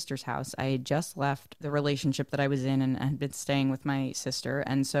at my sister's house. I had just left the relationship that I was in and had been staying with my sister.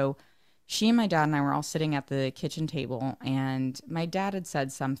 And so she and my dad and I were all sitting at the kitchen table, and my dad had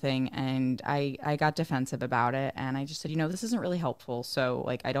said something, and I got defensive about it. And I just said, this isn't really helpful. So,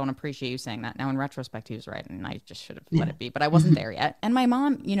 like, I don't appreciate you saying that. Now, in retrospect, he was right, and I just should have let yeah. it be. But I wasn't there yet. And my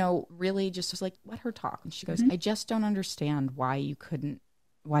mom, really just was like, let her talk. And she goes, Mhm. I just don't understand why you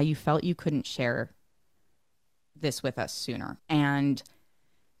felt you couldn't share this with us sooner. And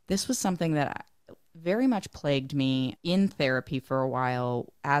this was something that very much plagued me in therapy for a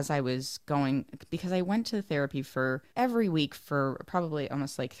while as I was going, because I went to therapy for every week for probably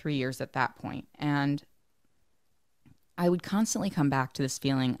almost like 3 years at that point. And I would constantly come back to this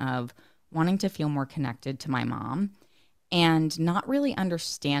feeling of wanting to feel more connected to my mom and not really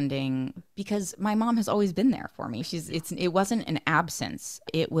understanding, because my mom has always been there for me. It wasn't an absence.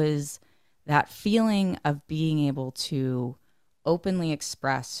 It was that feeling of being able to openly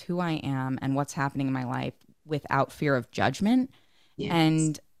express who I am and what's happening in my life without fear of judgment. Yes.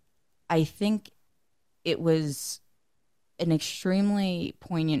 And I think it was an extremely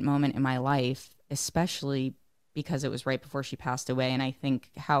poignant moment in my life, especially because it was right before she passed away. And I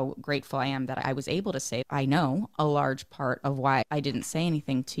think how grateful I am that I was able to say, I know a large part of why I didn't say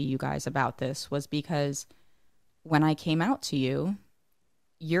anything to you guys about this was because when I came out to you,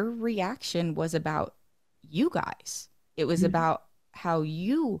 your reaction was about you guys. It was Mhm. about how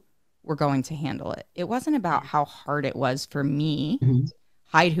you were going to handle it. It wasn't about how hard it was for me, Mhm.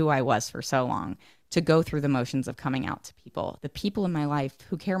 hide who I was for so long, to go through the motions of coming out to people. The people in my life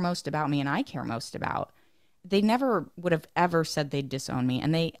who care most about me and I care most about, they never would have ever said they'd disown me.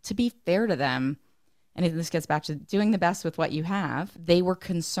 And they, to be fair to them, and this gets back to doing the best with what you have, they were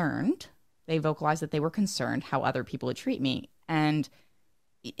concerned. They vocalized that they were concerned how other people would treat me. And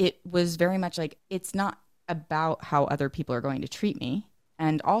it was very much like, it's not about how other people are going to treat me.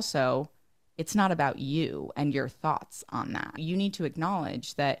 And also, it's not about you and your thoughts on that. You need to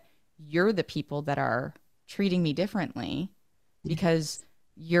acknowledge that you're the people that are treating me differently because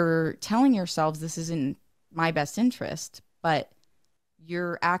Yes. you're telling yourselves this is in my best interest, but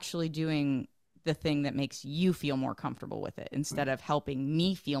you're actually doing the thing that makes you feel more comfortable with it instead of helping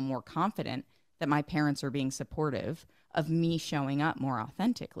me feel more confident that my parents are being supportive of me showing up more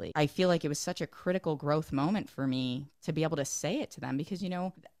authentically. I feel like it was such a critical growth moment for me to be able to say it to them because,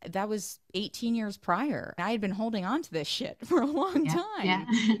 that was 18 years prior. I had been holding on to this shit for a long Yeah. Yeah.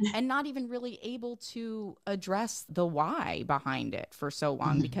 time and not even really able to address the why behind it for so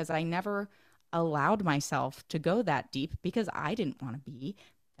long Mhm. because I never allowed myself to go that deep because I didn't want to be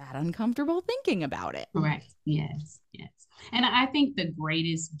that uncomfortable thinking about it. Right. Yes. Yes. And I think the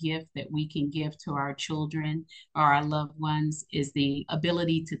greatest gift that we can give to our children or our loved ones is the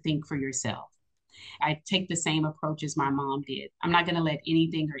ability to think for yourself. I take the same approach as my mom did. I'm not going to let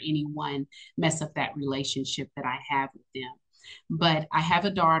anything or anyone mess up that relationship that I have with them. But I have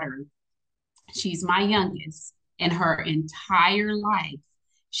a daughter. She's my youngest, and her entire life,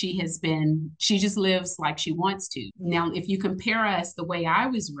 she just lives like she wants to. Now, if you compare us, the way I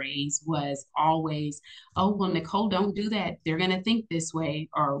was raised was always, oh, well, Nicole, don't do that. They're going to think this way.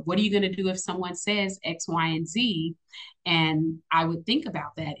 Or what are you going to do if someone says X, Y, and Z? And I would think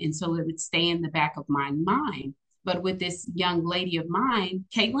about that. And so it would stay in the back of my mind. But with this young lady of mine,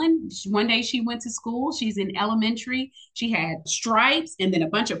 Caitlin, one day she went to school. She's in elementary. She had stripes and then a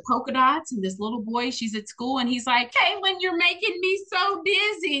bunch of polka dots. And this little boy, she's at school and he's like, Caitlin, you're making me so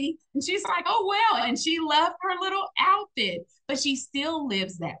dizzy. And she's like, oh, well. And she loved her little outfit, but she still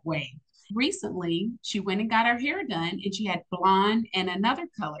lives that way. Recently, she went and got her hair done and she had blonde and another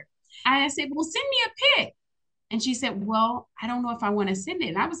color. I said, well, send me a pic. And she said, well, I don't know if I want to send it.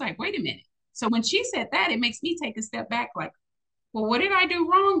 And I was like, wait a minute. So when she said that, it makes me take a step back, like, well, what did I do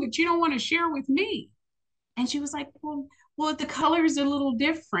wrong that you don't want to share with me? And she was like, well, the colors are a little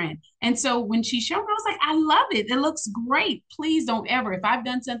different. And so when she showed me, I was like, I love it. It looks great. Please don't ever, if I've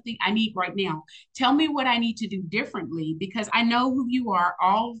done something I need right now, tell me what I need to do differently because I know who you are.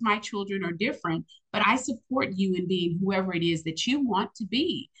 All of my children are different, but I support you in being whoever it is that you want to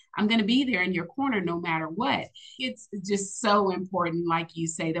be. I'm going to be there in your corner no matter what. It's just so important, like you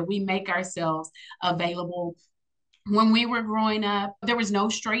say, that we make ourselves available. When we were growing up, there was no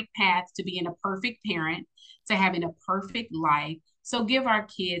straight path to being a perfect parent, to having a perfect life. So give our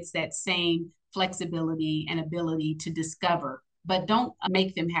kids that same flexibility and ability to discover, but don't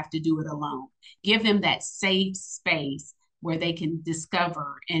make them have to do it alone. Give them that safe space where they can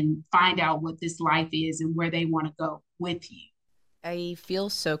discover and find out what this life is and where they want to go with you. I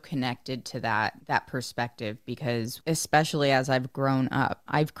feel so connected to that perspective because especially as I've grown up,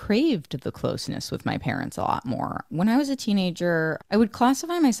 I've craved the closeness with my parents a lot more. When I was a teenager, I would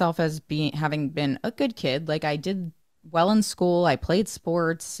classify myself as being having been a good kid. Like I did well in school, I played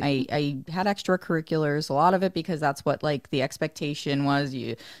sports, I had extracurriculars, a lot of it because that's what like the expectation was.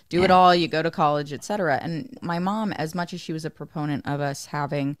 You do it Yeah. all, you go to college, etc. And my mom, as much as she was a proponent of us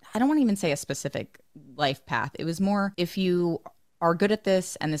having, I don't want to even say a specific life path. It was more if you are good at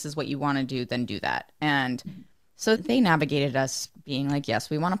this and this is what you want to do, then do that. And So they navigated us being like, yes,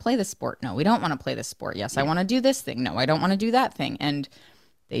 we want to play this sport. No, we don't want to play this sport. Yes, I want to do this thing. No, I don't want to do that thing. And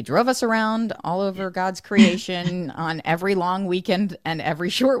they drove us around all over God's creation on every long weekend and every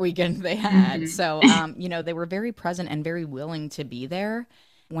short weekend they had. Mhm. So, they were very present and very willing to be there.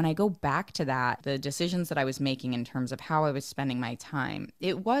 When I go back to that, the decisions that I was making in terms of how I was spending my time,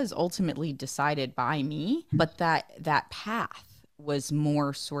 it was ultimately decided by me, but that path was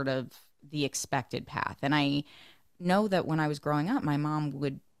more sort of the expected path. And I know that when I was growing up, my mom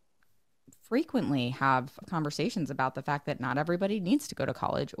would frequently have conversations about the fact that not everybody needs to go to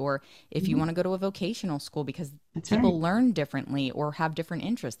college, or if you Mhm. want to go to a vocational school because That's right. people learn differently or have different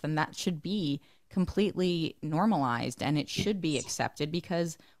interests, then that should be completely normalized and it should be accepted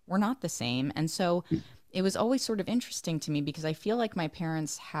because we're not the same. And so it was always sort of interesting to me because I feel like my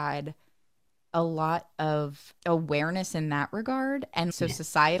parents had a lot of awareness in that regard. And so,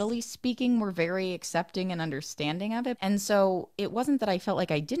 societally speaking, we're very accepting and understanding of it. And so, it wasn't that I felt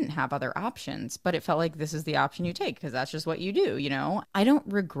like I didn't have other options, but it felt like this is the option you take because that's just what you do, you know? I don't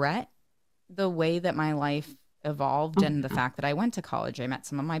regret the way that my life evolved and the fact that I went to college. I met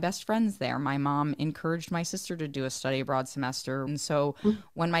some of my best friends there. My mom encouraged my sister to do a study abroad semester. And so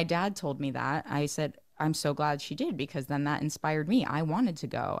when my dad told me that, I said, I'm so glad she did because then that inspired me. I wanted to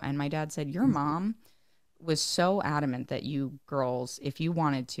go. And my dad said, your mom was so adamant that you girls, if you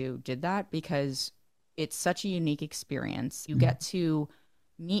wanted to, did that because it's such a unique experience. You get to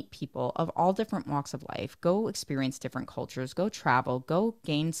meet people of all different walks of life, go experience different cultures, go travel, go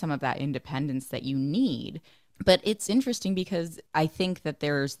gain some of that independence that you need. But it's interesting because I think that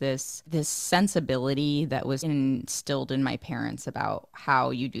there's this sensibility that was instilled in my parents about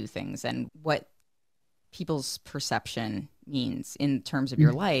how you do things and what people's perception means in terms of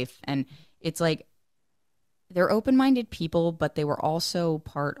your life. And it's like they're open-minded people, but they were also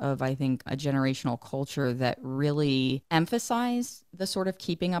part of, I think, a generational culture that really emphasized the sort of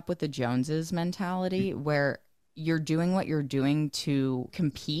keeping up with the Joneses mentality, where you're doing what you're doing to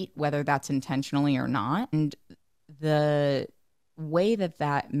compete, whether that's intentionally or not. And the way that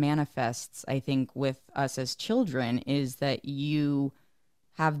that manifests, I think, with us as children is that you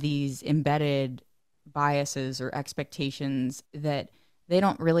have these embedded biases or expectations that they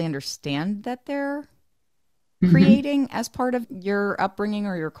don't really understand that they're Mhm. creating as part of your upbringing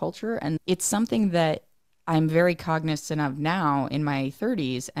or your culture. And it's something that I'm very cognizant of now in my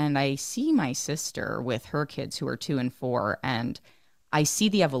 30s. And I see my sister with her kids who are 2 and 4, and I see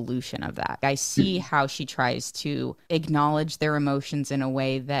the evolution of that. I see how she tries to acknowledge their emotions in a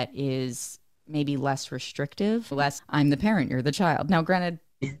way that is maybe less restrictive, less, I'm the parent, you're the child. Now, granted,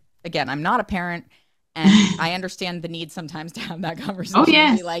 again, I'm not a parent. And I understand the need sometimes to have that Oh, conversation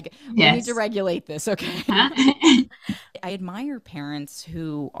and be yes. like, we need to Yes. regulate this, okay? Huh? I admire parents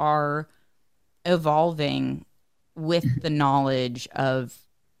who are evolving with the knowledge of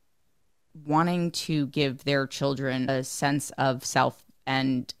wanting to give their children a sense of self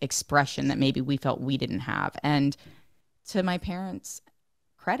and expression that maybe we felt we didn't have. And to my parents'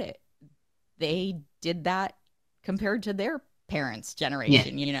 credit, they did that compared to their parents' Yeah.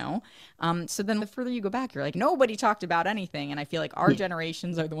 generation, you know? So then the further you go back, you're like, nobody talked about anything. And I feel like our Yeah.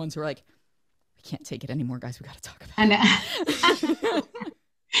 generations are the ones who are like, we can't take it anymore, guys. We got to talk And about it.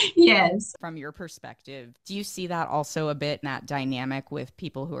 yes. From your perspective, do you see that also a bit in that dynamic with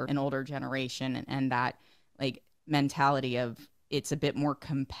people who are an older generation and that like mentality of it's a bit more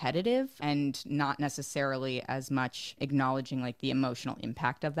competitive and not necessarily as much acknowledging like the emotional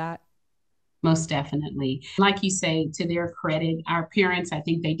impact of that? Most definitely. Like you say, to their credit, our parents, I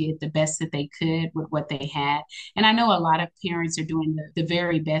think they did the best that they could with what they had. And I know a lot of parents are doing the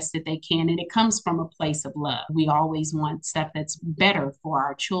very best that they can. And it comes from a place of love. We always want stuff that's better for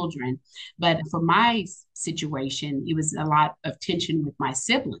our children. But for my situation, it was a lot of tension with my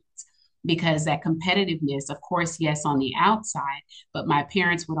siblings because that competitiveness, of course, yes, on the outside, but my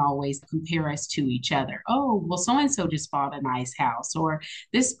parents would always compare us to each other. Oh, well, so and so just bought a nice house, or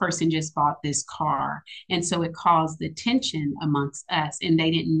this person just bought this car. And so it caused the tension amongst us. And they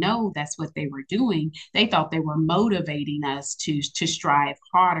didn't know that's what they were doing. They thought they were motivating us to strive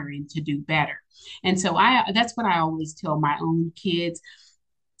harder and to do better. And so that's what I always tell my own kids,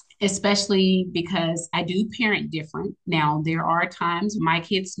 especially because I do parent different. Now, there are times my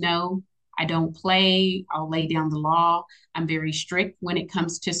kids know I don't play, I'll lay down the law. I'm very strict when it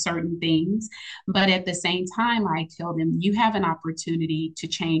comes to certain things. But at the same time, I tell them you have an opportunity to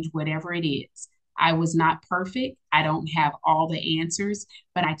change whatever it is. I was not perfect. I don't have all the answers,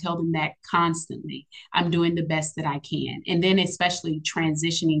 but I tell them that constantly. I'm doing the best that I can. And then, especially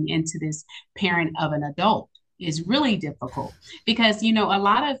transitioning into this parent of an adult. is really difficult because, you know, a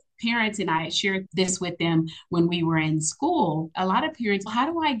lot of parents, and I shared this with them when we were in school, a lot of parents, how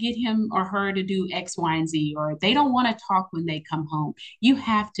do I get him or her to do X, Y, and Z? Or they don't want to talk when they come home. You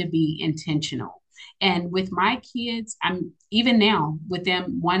have to be intentional. And with my kids, I'm even now with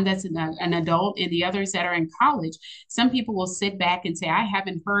them, one that's an adult and the others that are in college, some people will sit back and say, I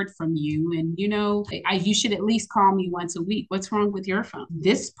haven't heard from you. And, you know, you should at least call me once a week. What's wrong with your phone?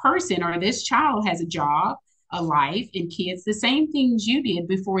 This person or this child has a job, a life, and kids, the same things you did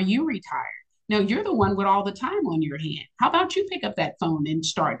before you retired. Now you're the one with all the time on your hand. How about you pick up that phone and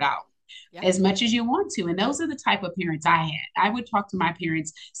start out? Yeah. As much as you want to. And those are the type of parents I had. I would talk to my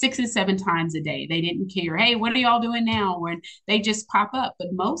parents 6 and 7 times a day. They didn't care. Hey, what are y'all doing now? When they just pop up. But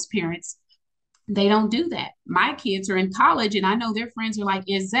most parents, they don't do that. My kids are in college and I know their friends are like,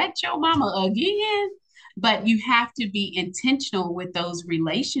 is that your mama again? But you have to be intentional with those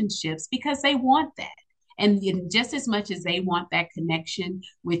relationships because they want that. And just as much as they want that connection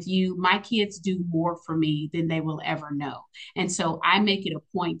with you, my kids do more for me than they will ever know. And so I make it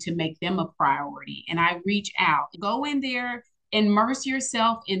a point to make them a priority. And I reach out, go in there, immerse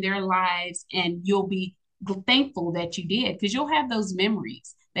yourself in their lives, and you'll be thankful that you did because you'll have those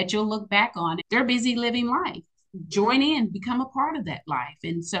memories that you'll look back on. They're busy living life. Join in, become a part of that life.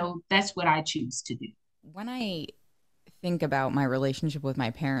 And so that's what I choose to do. When I think about my relationship with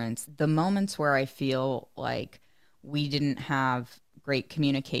my parents, the moments where I feel like we didn't have great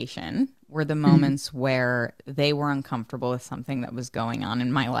communication were the Mm-hmm. moments where they were uncomfortable with something that was going on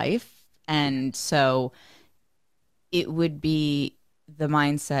in my life. And so it would be the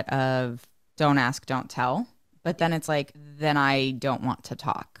mindset of don't ask, don't tell. But then it's like, then I don't want to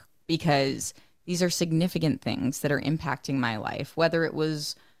talk because these are significant things that are impacting my life, whether it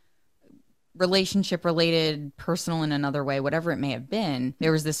was relationship related, personal in another way, whatever it may have been.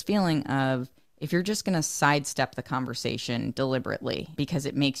 There was this feeling of if you're just going to sidestep the conversation deliberately because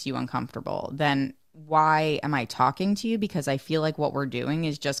it makes you uncomfortable, then why am I talking to you? Because I feel like what we're doing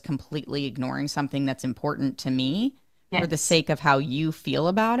is just completely ignoring something that's important to me for the Yes. sake of how you feel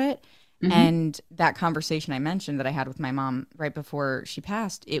about it. Mm-hmm. And that conversation I mentioned that I had with my mom right before she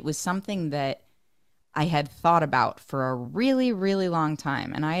passed, it was something that I had thought about for a really, really long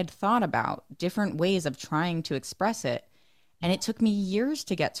time. And I had thought about different ways of trying to express it. And it took me years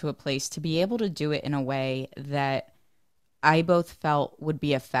to get to a place to be able to do it in a way that I both felt would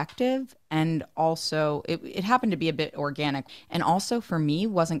be effective and also it happened to be a bit organic. And also for me,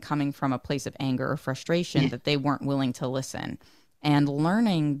 wasn't coming from a place of anger or frustration Yeah. that they weren't willing to listen. And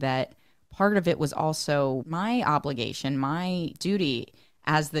learning that part of it was also my obligation, my duty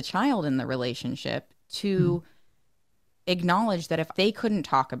as the child in the relationship Mm-hmm. to acknowledge that if they couldn't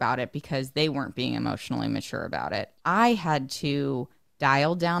talk about it because they weren't being emotionally mature about it, I had to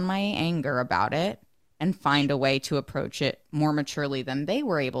dial down my anger about it and find a way to approach it more maturely than they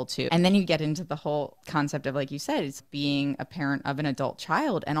were able to. And then you get into the whole concept of, like you said, it's being a parent of an adult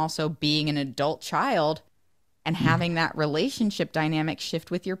child and also being an adult child and having that relationship dynamic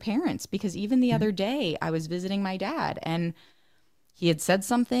shift with your parents. Because even the Mm-hmm. other day, I was visiting my dad and he had said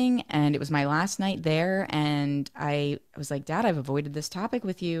something and it was my last night there and I was like, Dad, I've avoided this topic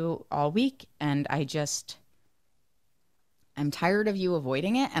with you all week and I'm tired of you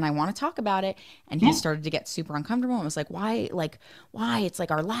avoiding it and I want to talk about it. And he Yeah. started to get super uncomfortable and was like, why, why? It's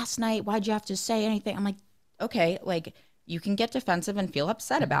like our last night. Why'd you have to say anything? I'm like, okay, like you can get defensive and feel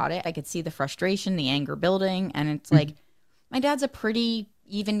upset Mm-hmm. about it. I could see the frustration, the anger building. And it's Mm-hmm. like, my dad's a pretty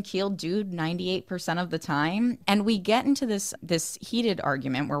even keeled dude 98% of the time. And we get into this heated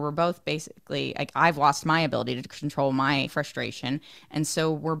argument where we're both basically like I've lost my ability to control my frustration. And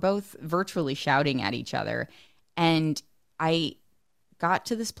so we're both virtually shouting at each other. And I got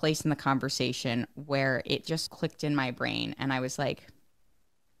to this place in the conversation where it just clicked in my brain. And I was like,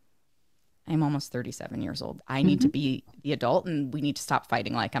 I'm almost 37 years old. I need to Mm-hmm. be the adult and we need to stop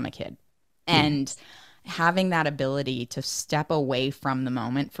fighting like I'm a kid. And Yes. having that ability to step away from the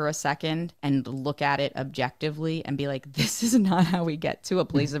moment for a second and look at it objectively and be like, this is not how we get to a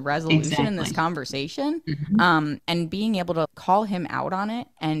place of resolution in this Exactly. conversation. Mm-hmm. And being able to call him out on it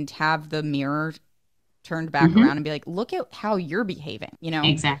and have the mirror turned back Mm-hmm. around and be like, look at how you're behaving. You know,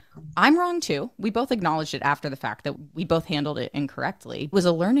 Exactly. I'm wrong too. We both acknowledged it after the fact that we both handled it incorrectly. It was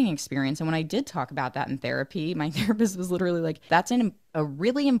a learning experience. And when I did talk about that in therapy, my therapist was literally like, that's a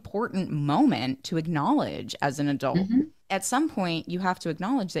really important moment to acknowledge as an adult. Mm-hmm. At some point, you have to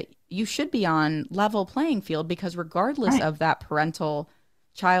acknowledge that you should be on level playing field because regardless Right. of that parental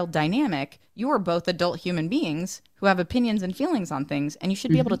child dynamic, you are both adult human beings who have opinions and feelings on things, and you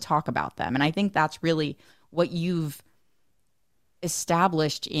should be able to Mm-hmm. talk about them. And I think that's really what you've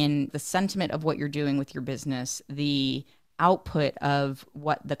established in the sentiment of what you're doing with your business, the output of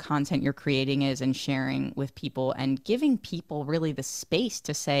what the content you're creating is and sharing with people, and giving people really the space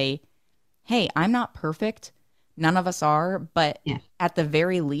to say, hey, I'm not perfect. None of us are, but Yeah. at the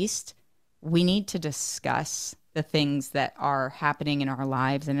very least, we need to discuss the things that are happening in our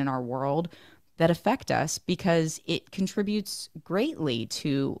lives and in our world that affect us, because it contributes greatly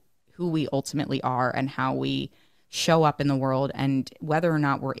to who we ultimately are and how we show up in the world, and whether or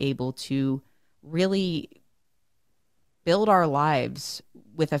not we're able to really build our lives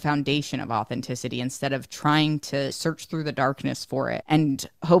with a foundation of authenticity instead of trying to search through the darkness for it and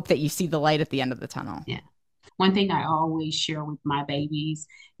hope that you see the light at the end of the tunnel. Yeah. One thing I always share with my babies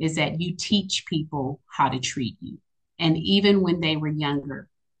is that you teach people how to treat you. And even when they were younger,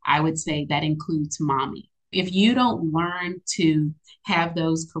 I would say that includes mommy. If you don't learn to have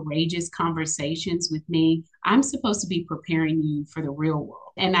those courageous conversations with me, I'm supposed to be preparing you for the real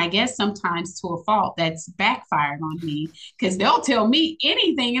world. And I guess sometimes to a fault that's backfired on me, because they'll tell me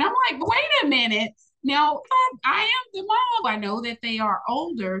anything. And I'm like, wait a minute. Now, I am the mom. I know that they are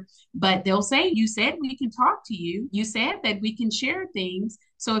older, but they'll say, you said we can talk to you. You said that we can share things.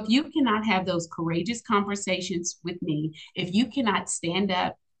 So if you cannot have those courageous conversations with me, if you cannot stand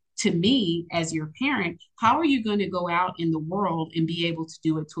up to me as your parent, how are you going to go out in the world and be able to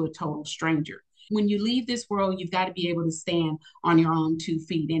do it to a total stranger? When you leave this world, you've got to be able to stand on your own 2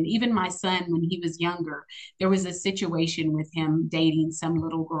 feet. And even my son, when he was younger, there was a situation with him dating some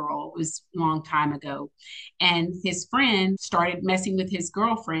little girl. It was a long time ago. And his friend started messing with his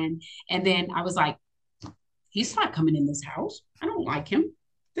girlfriend. And then I was like, he's not coming in this house. I don't like him.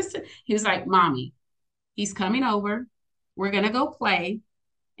 He was like, Mommy, he's coming over. We're going to go play.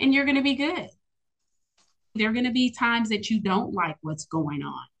 And you're going to be good. There are going to be times that you don't like what's going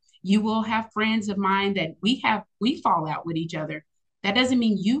on. You will have friends of mine that we fall out with each other. That doesn't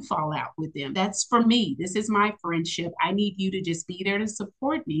mean you fall out with them. That's for me. This is my friendship. I need you to just be there to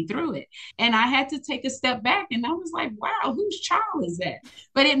support me through it. And I had to take a step back, and I was like, wow, whose child is that?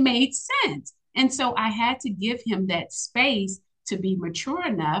 But it made sense. And so I had to give him that space to be mature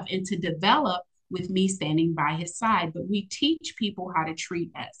enough and to develop with me standing by his side. But we teach people how to treat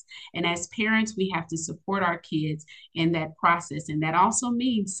us. And as parents, we have to support our kids in that process. And that also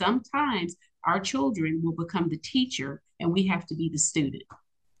means sometimes our children will become the teacher and we have to be the student.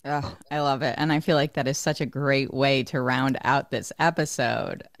 Oh, I love it. And I feel like that is such a great way to round out this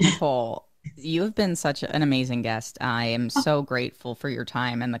episode. Nicole, you have been such an amazing guest. I am so grateful for your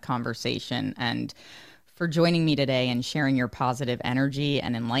time and the conversation, and for joining me today and sharing your positive energy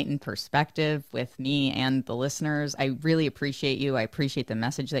and enlightened perspective with me and the listeners. I really appreciate you. I appreciate the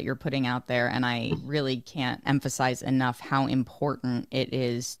message that you're putting out there. And I really can't emphasize enough how important it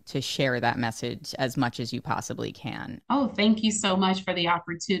is to share that message as much as you possibly can. Oh, thank you so much for the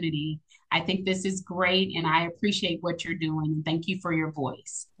opportunity. I think this is great, and I appreciate what you're doing. Thank you for your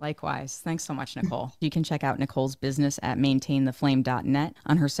voice. Likewise. Thanks so much, Nicole. You can check out Nicole's business at maintaintheflame.net.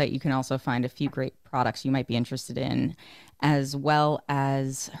 On her site, you can also find a few great products you might be interested in, as well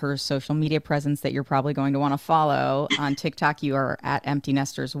as her social media presence that you're probably going to want to follow. On TikTok, you are at Empty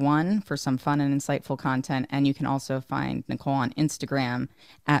Nesters 1 for some fun and insightful content. And you can also find Nicole on Instagram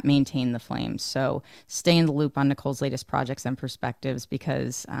at Maintain the Flame. So stay in the loop on Nicole's latest projects and perspectives,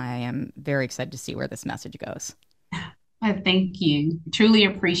 because I am very excited to see where this message goes. Thank you. Truly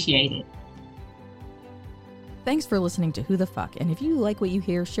appreciate it. Thanks for listening to Who the Fuck. And if you like what you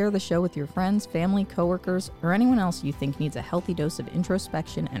hear, share the show with your friends, family, coworkers, or anyone else you think needs a healthy dose of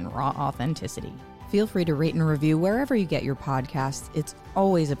introspection and raw authenticity. Feel free to rate and review wherever you get your podcasts. It's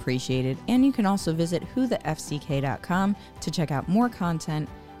always appreciated. And you can also visit whothefck.com to check out more content.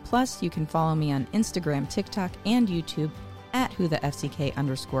 Plus, you can follow me on Instagram, TikTok, and YouTube at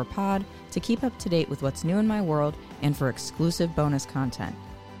whothefck_pod to keep up to date with what's new in my world and for exclusive bonus content.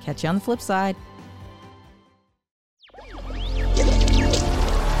 Catch you on the flip side.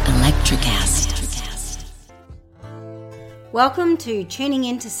 Welcome to Tuning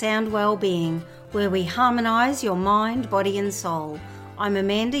Into Sound Wellbeing, where we harmonise your mind, body and soul. I'm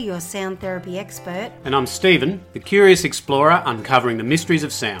Amanda, your sound therapy expert. And I'm Stephen, the curious explorer uncovering the mysteries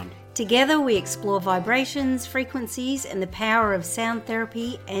of sound. Together we explore vibrations, frequencies and the power of sound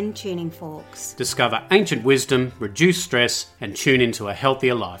therapy and tuning forks. Discover ancient wisdom, reduce stress and tune into a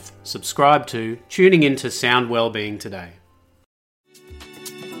healthier life. Subscribe to Tuning Into Sound Wellbeing today.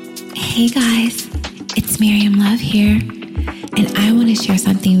 Hey guys, it's Miriam Love here, and I want to share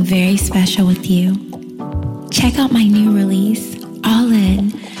something very special with you. Check out my new release, All In,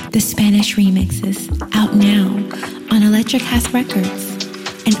 the Spanish remixes, out now on Electric House Records.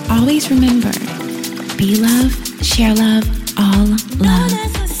 And always remember, be love, share love, all love.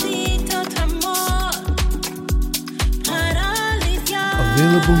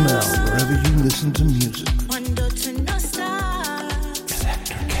 Available now wherever you listen to music.